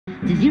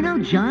Did you know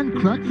John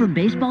Kruk from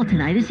Baseball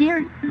Tonight is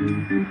here?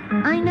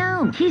 I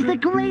know, he's the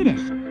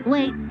greatest.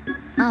 Wait,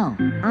 oh,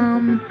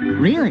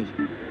 really?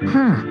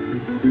 Huh.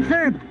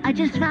 Thurb, I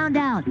just found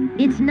out.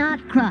 It's not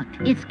Kruk,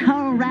 it's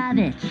Carl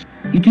Ravitch.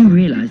 You do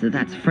realize that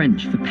that's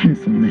French for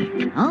pencil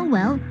neck. Oh,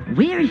 well,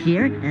 we're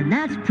here, and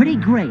that's pretty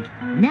great.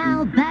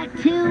 Now back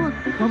to...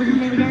 what was his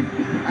name again?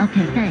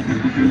 Okay, thanks.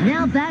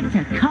 Now back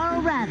to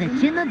Carl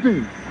Ravitch in the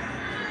booth.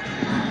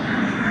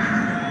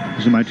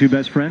 These are my two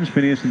best friends,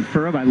 Phineas and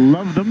Ferb. I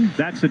love them.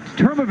 That's a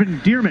term of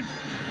endearment.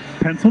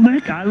 Pencil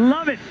neck? I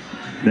love it.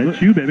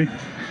 That's you, baby.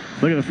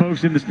 Look at the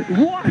folks in this.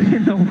 What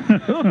in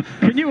the...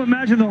 Can you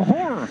imagine the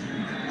horror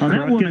on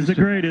that woman? Is the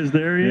greatest.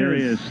 There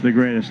he is, the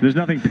greatest. There's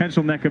nothing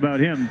pencil neck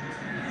about him.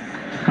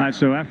 All right,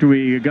 so after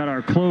we got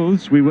our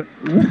clothes, we went...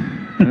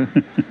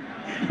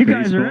 You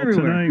guys are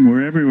everywhere. Tonight.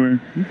 We're everywhere.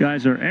 You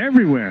guys are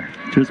everywhere.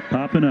 Just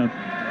popping up.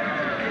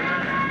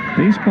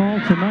 Baseball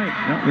tonight.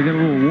 Well, we got a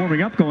little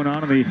warming up going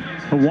on in the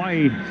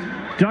Hawaii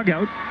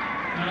dugout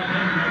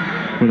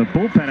with a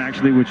bullpen,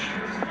 actually, which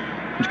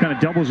kind of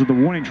doubles as the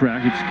warning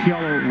track. It's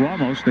Kealo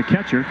Ramos, the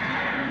catcher.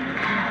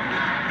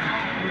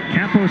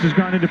 Campos has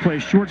gone into play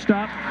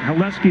shortstop.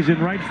 Haleski's in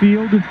right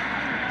field.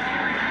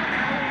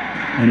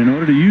 And in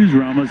order to use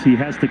Ramos, he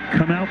has to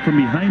come out from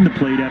behind the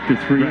plate after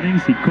 3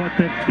 innings. He caught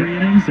that 3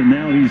 innings, and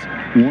now he's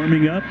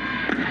warming up,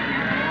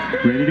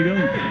 ready to go.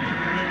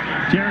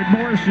 Jared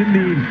Morrison,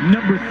 the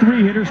number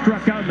 3 hitter,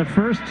 struck out in the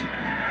first.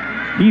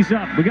 He's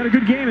up. We got a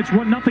good game. It's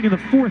 1-0 in the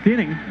 4th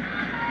inning,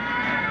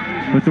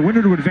 with the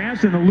winner to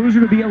advance and the loser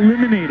to be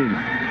eliminated.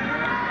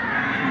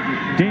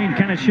 Dane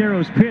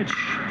Canichero's pitch,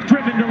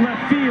 driven to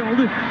left field,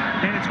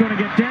 and it's going to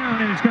get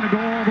down, and it's going to go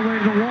all the way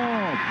to the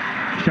wall.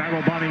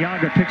 Shiro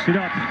Bamiyaga picks it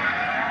up,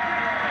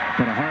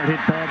 but a hard hit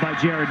ball by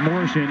Jared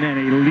Morrison and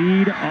a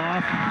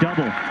lead-off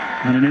double.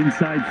 On an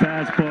inside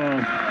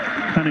fastball,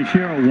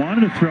 Canichero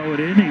wanted to throw it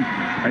in.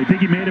 I think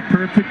he made a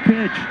perfect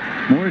pitch.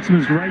 Morrison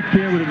was right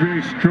there with a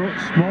very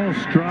small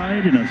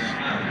stride and a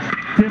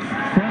stiff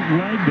front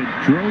leg that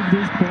drove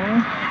this ball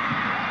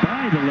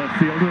by the left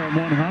fielder on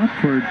one hop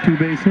for a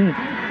 2-base hit.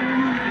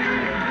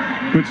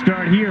 Good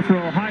start here for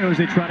Ohio as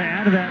they try to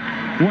add to that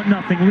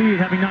 1-0 lead,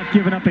 having not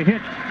given up a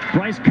hit.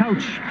 Bryce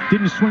Couch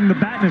didn't swing the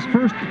bat in his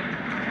first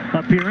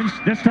appearance.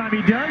 This time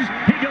he does.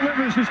 He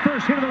delivers his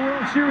first hit of the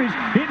World Series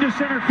into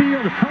center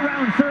field.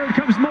 Around third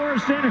comes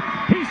Morrison.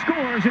 He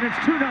scores, and it's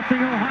 2-0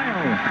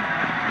 Ohio.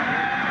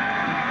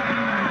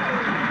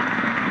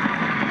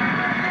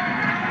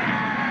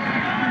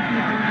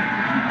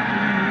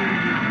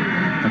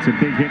 That's a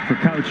big hit for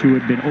Couch, who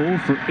had been 0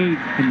 for 8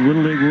 in the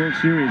Little League World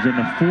Series and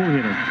the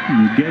 4-hitter.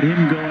 You get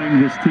him going,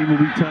 this team will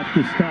be tough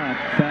to stop.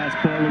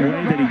 Fastball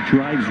away that he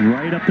drives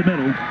right up the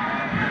middle.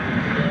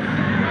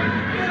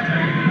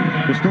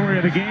 The story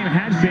of the game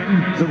has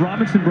been the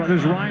Robinson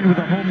brothers, Ryan with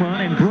a home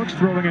run and Brooks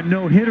throwing a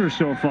no-hitter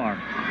so far.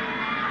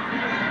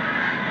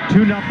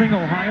 2-0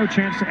 Ohio,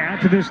 chance to add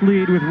to this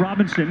lead with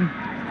Robinson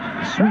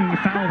swinging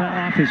foul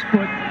off his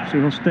foot, so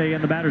he'll stay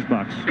in the batter's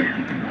box.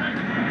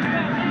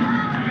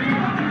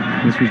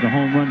 This was the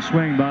home run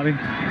swing, Bobby.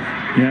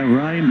 Yeah,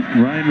 Ryan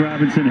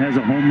Robinson has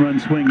a home run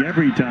swing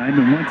every time,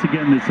 and once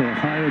again, this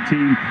Ohio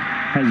team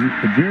has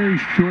very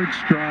short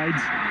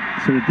strides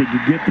so that they can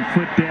get the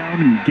foot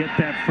down and get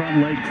that front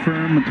leg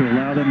firm to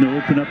allow them to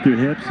open up their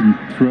hips and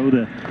throw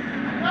the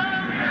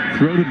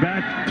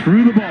bat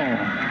through the ball.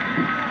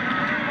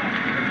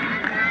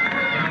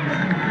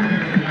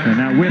 And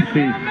now with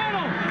the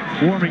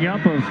warming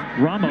up of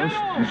Ramos,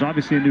 there's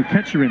obviously a new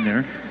catcher in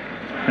there.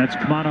 That's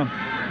Kamana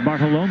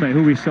Bartolome,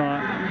 who we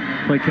saw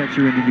play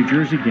catcher in the New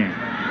Jersey game.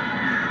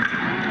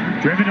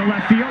 Driven to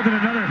left field and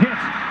another hit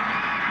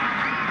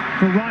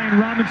for Ryan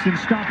Robinson.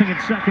 Stopping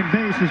at second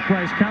base is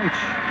Bryce Couch.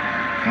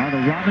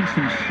 The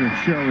Robinson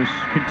show is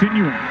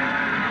continuing.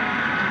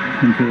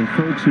 And for the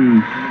folks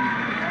who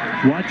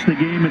watched the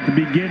game at the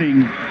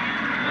beginning,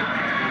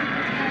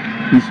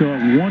 we saw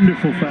a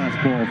wonderful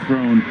fastball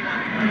thrown,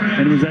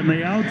 and it was on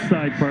the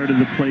outside part of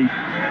the plate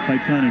by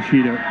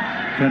Canichero.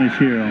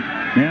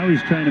 Now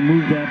he's trying to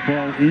move that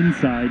ball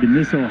inside, and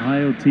this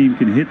Ohio team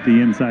can hit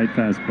the inside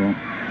fastball.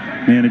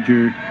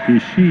 Manager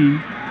is she.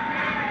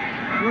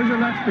 Where's the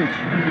last pitch?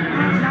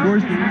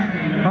 Where's the...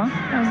 Huh?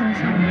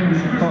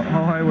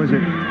 How high was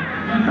it?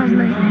 That was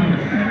late.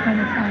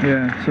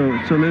 Yeah,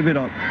 so leave it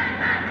up.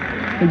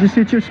 And just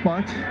hit your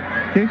spots.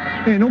 Okay?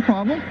 Hey, no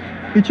problem.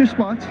 Hit your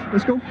spots.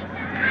 Let's go.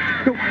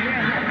 Go.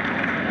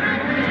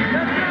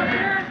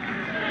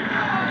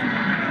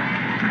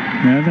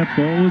 Yeah, that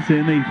ball was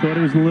in. They thought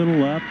it was a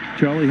little up.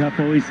 Charlie Huff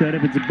always said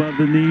if it's above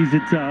the knees,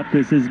 it's up.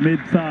 This is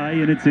mid-thigh,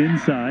 and it's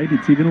inside.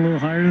 It's even a little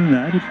higher than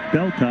that. It's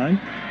belt high.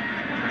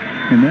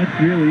 And that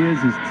really is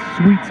a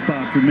sweet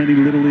spot for many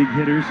Little League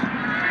hitters,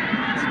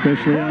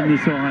 especially on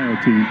this Ohio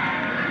team.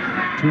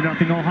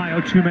 2-0 Ohio,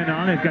 2 men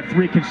on. They've got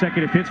 3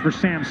 consecutive hits for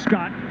Sam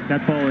Scott.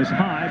 That ball is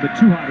high, but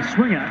too high to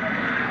swing at.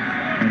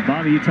 And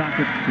Bobby, you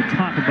talked at the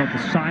top about the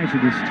size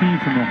of this team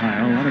from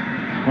Ohio.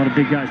 A lot of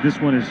big guys.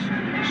 This one is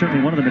certainly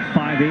one of them at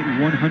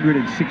 5'8",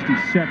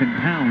 167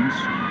 pounds.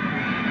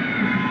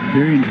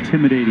 Very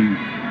intimidating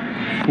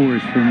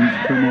force from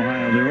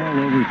Ohio. They're all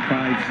over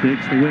 5'6".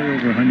 They're way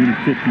over 150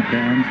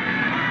 pounds.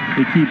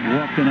 They keep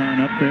walking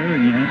on up there,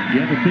 and you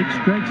have a big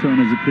strike zone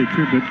as a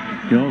pitcher, but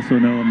you also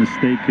know a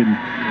mistake can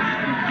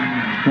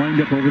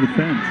wind up over the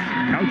fence.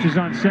 Couch is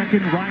on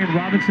second. Ryan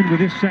Robinson with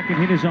his second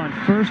hit is on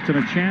first, and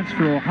a chance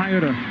for Ohio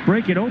to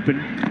break it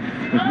open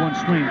with one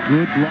swing.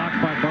 Good block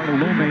by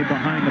Bartolome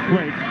behind the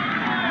plate.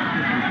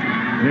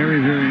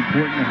 Very, very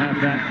important to have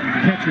that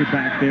catcher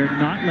back there,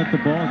 not let the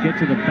ball get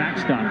to the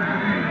backstop.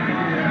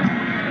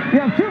 You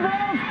have 2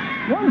 balls,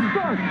 1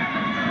 strike.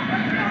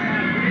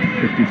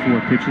 54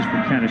 pitches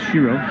from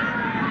Kaneshiro.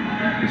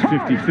 His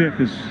 55th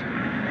is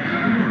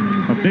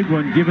a big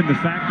one, given the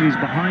fact that he's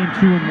behind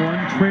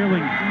 2-1,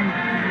 trailing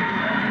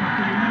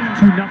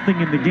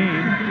 2-0 in the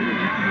game.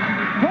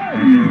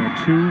 And there are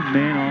 2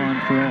 men on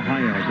for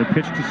Ohio. The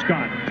pitch to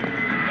Scott.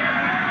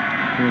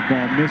 The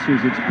ball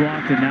misses, it's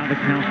blocked, and now the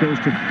count goes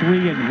to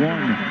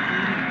 3-1.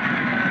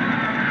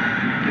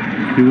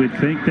 You would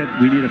think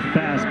that we need a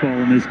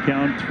fastball in this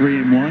count,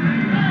 3-1.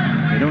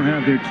 They don't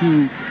have their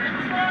 2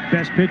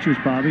 best pitchers,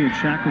 Bobby, and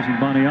Shackles and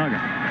Baniaga.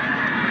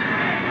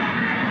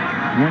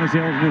 One is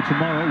eligible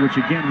tomorrow, which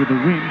again, with the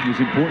win, is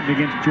important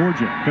against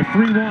Georgia. The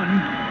 3-1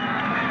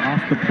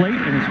 off the plate,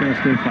 and it's going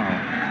to stay foul.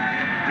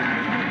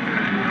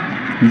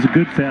 It's a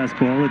good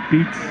fastball. It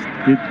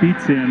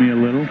beats Sammy a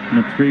little in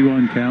a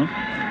 3-1 count.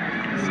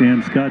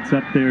 Sam Scott's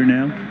up there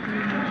now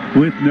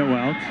with no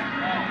outs,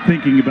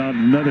 thinking about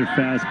another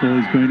fastball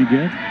he's going to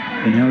get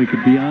and how he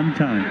could be on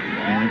time.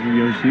 Manager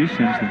Yoshi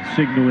sends the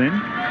signal in.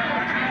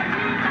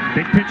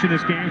 Big pitch in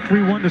this game,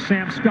 3-1 to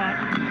Sam Scott.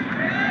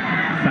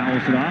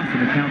 Fouls it off,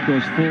 and the count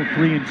goes full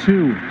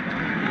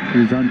 3-2. He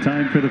was on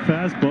time for the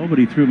fastball, but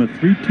he threw him a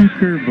 3-2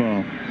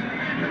 curveball.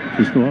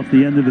 Just off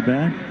the end of the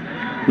bat.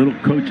 Little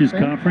coaches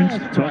conference.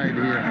 Right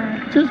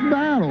here. Just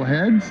battle,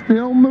 head.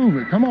 Still move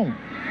it. Come on.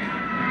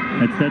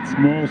 That's that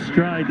small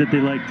stride that they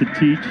like to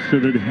teach so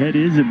that the head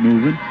isn't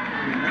moving.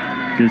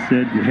 Just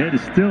said your head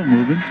is still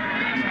moving.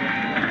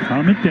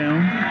 Calm it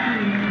down.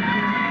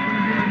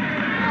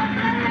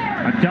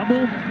 A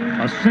double,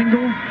 a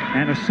single,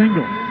 and a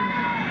single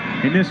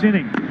in this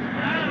inning.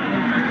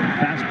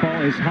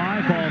 Fastball is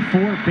high, ball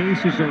 4,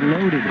 bases are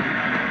loaded.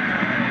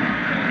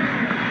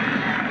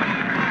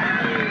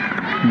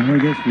 Well, I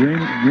guess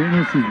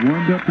Ramos is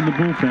warmed up in the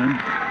bullpen.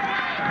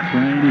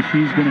 Brian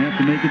Ishii's going to have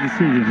to make a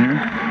decision here.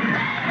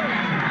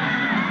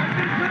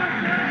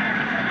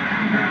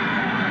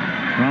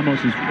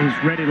 Ramos is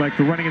ready, like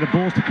the running of the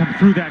Bulls, to come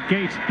through that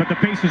gate, but the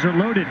bases are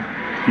loaded.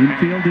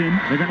 Infield in.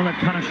 They're going to let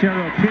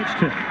Kaneshiro pitch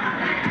to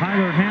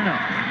Tyler Hanna.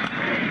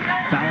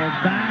 Foul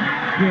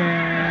back,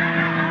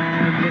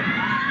 and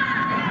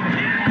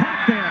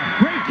caught there.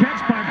 Great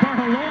catch by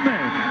Bartolome.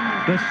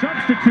 The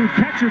substitute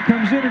catcher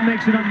comes in and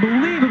makes an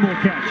unbelievable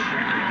catch.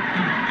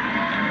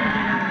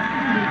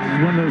 This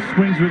is one of those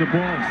swings where the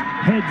ball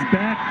heads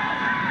back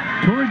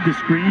toward the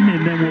screen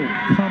and then will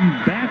come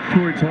back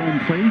towards home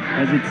plate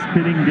as it's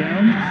spinning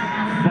down.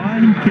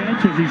 Fine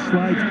catch as he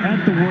slides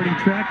at the warning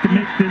track to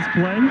make this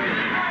play.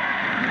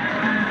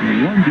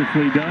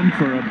 Wonderfully done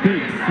for a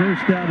big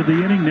first out of the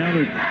inning. Now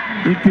the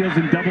infield's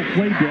in double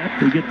play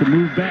depth. They get to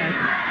move back.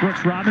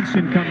 Brooks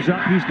Robinson comes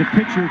up. He's the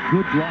pitcher.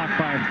 Good block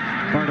by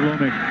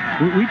Bartolome.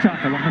 We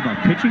talk a lot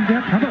about pitching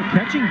depth. How about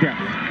catching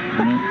depth?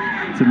 Well,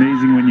 it's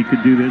amazing when you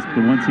could do this,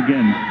 but once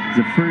again,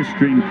 he's a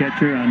first-string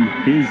catcher on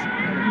his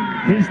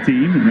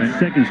team, and the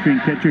second-string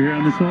catcher here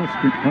on this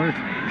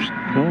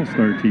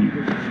all-star team.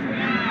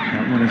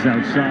 That one is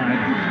outside.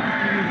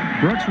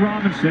 Brooks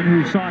Robinson,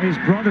 who saw his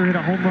brother hit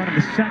a home run in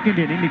the second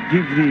inning to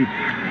give the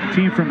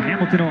team from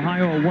Hamilton,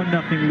 Ohio, a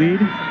 1-0 lead,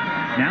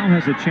 now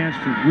has a chance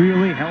to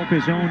really help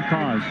his own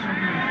cause.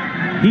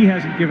 He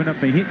hasn't given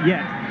up a hit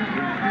yet.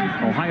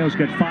 Ohio's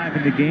got 5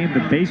 in the game. The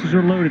bases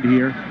are loaded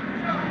here.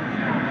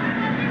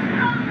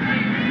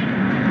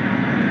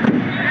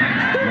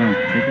 Wow.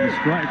 Taking a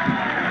strike.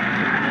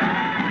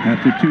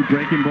 After 2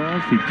 breaking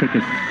balls, he took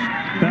a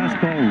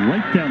fastball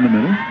right down the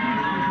middle.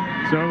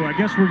 So I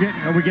guess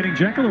are we getting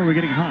Jekyll or are we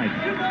getting Hyde?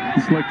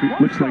 This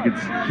looks like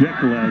it's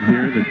Jekyll out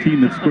here, the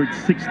team that scored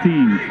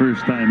 16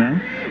 first time out.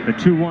 The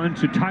 2-1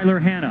 to Tyler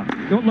Hanna.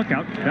 Oh, look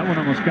out. That one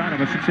almost got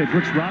him. I should say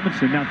Brooks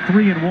Robinson, now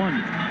 3-1.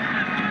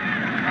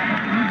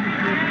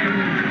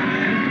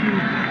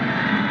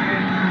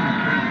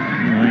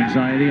 No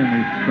anxiety on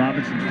the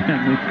Robinson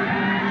family.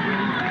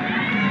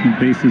 And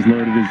bases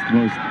loaded is the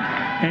most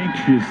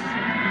anxious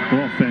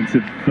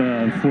offensive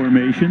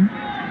formation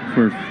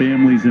for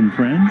families and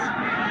friends.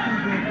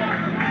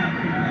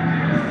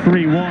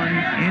 3-1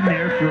 in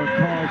there for a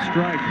called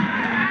strike.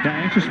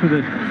 Yeah, anxious for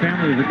the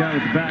family of the guy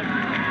with the bat.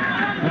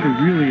 That'll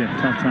be really a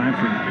tough time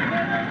for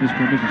Mr.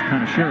 and Mrs.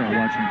 Kaneshiro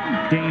watching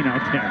Dane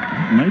out there.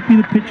 Might be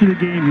the pitch of the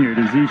game here.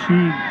 Does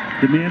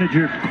Ishii, the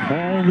manager,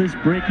 call this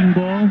breaking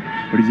ball,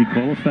 or does he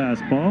call a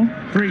fastball?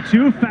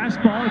 3-2,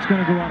 fastball. It's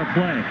going to go on a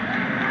play.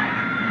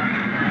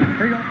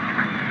 Here you go.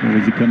 Or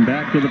does he come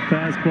back with a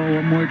fastball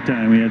one more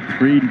time? We had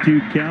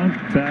 3-2 count,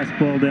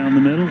 fastball down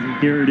the middle.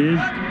 Here it is.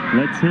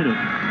 Let's hit it.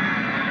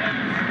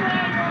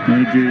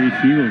 Manager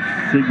Ishii will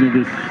signal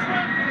this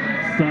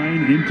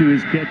sign into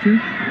his catcher.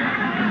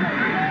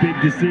 Big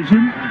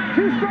decision.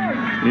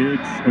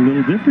 It's a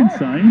little different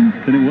sign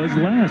than it was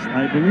last,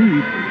 I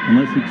believe.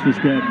 Unless it's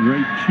just that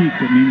right cheek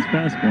that means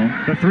fastball.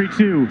 The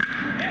 3-2.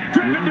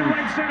 Driven to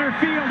right center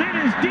field. It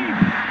is deep.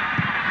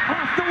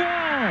 Off the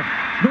wall.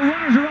 The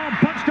runners are all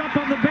bunched up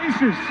on the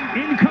bases.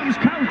 In comes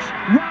Couch.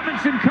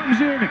 Robinson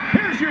comes in.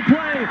 Here's your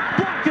play.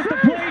 Blocked at the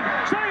plate.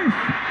 Safe.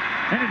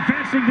 And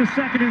advancing to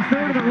second and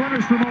third are the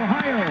runners from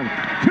Ohio.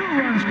 2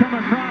 runs come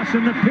across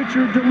and the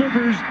pitcher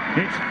delivers.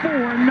 It's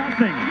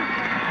 4-0.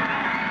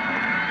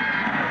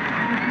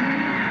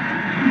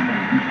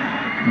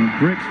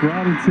 Bricks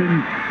Robinson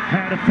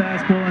had a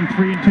fastball on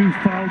 3-2,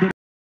 fouled it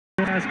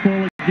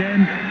fastball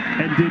again,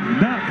 and did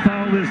not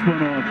foul this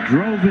one off.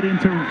 Drove it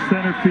into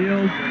center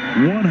field.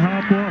 One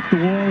hop off the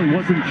wall. He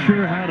wasn't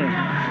sure how to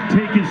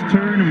take his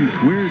turn and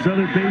where his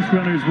other base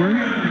runners were.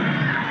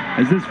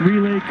 As this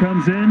relay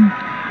comes in,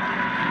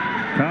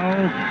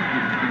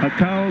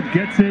 Cowell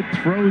gets it,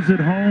 throws it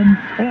home,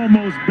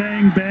 almost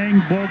bang,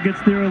 bang. Ball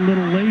gets there a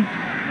little late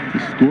to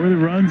score the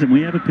runs, and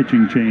we have a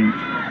pitching change.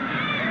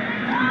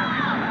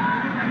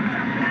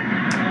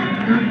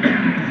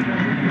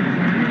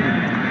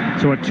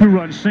 So a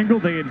 2-run single,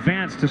 they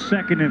advance to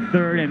second and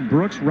third, and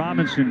Brooks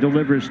Robinson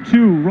delivers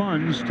 2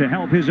 runs to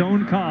help his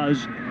own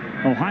cause.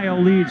 Ohio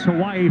leads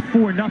Hawaii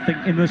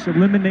 4-0 in this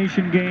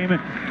elimination game,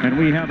 and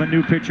we have a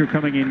new pitcher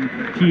coming in,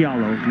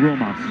 Kialo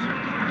Romas.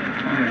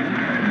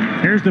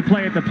 Here's the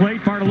play at the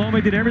plate.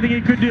 Bartolome did everything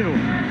he could do.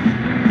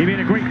 He made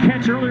a great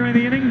catch earlier in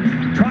the inning,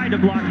 tried to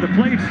block the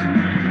plates,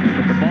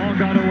 but the ball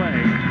got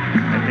away,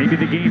 and maybe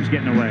the game's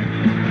getting away.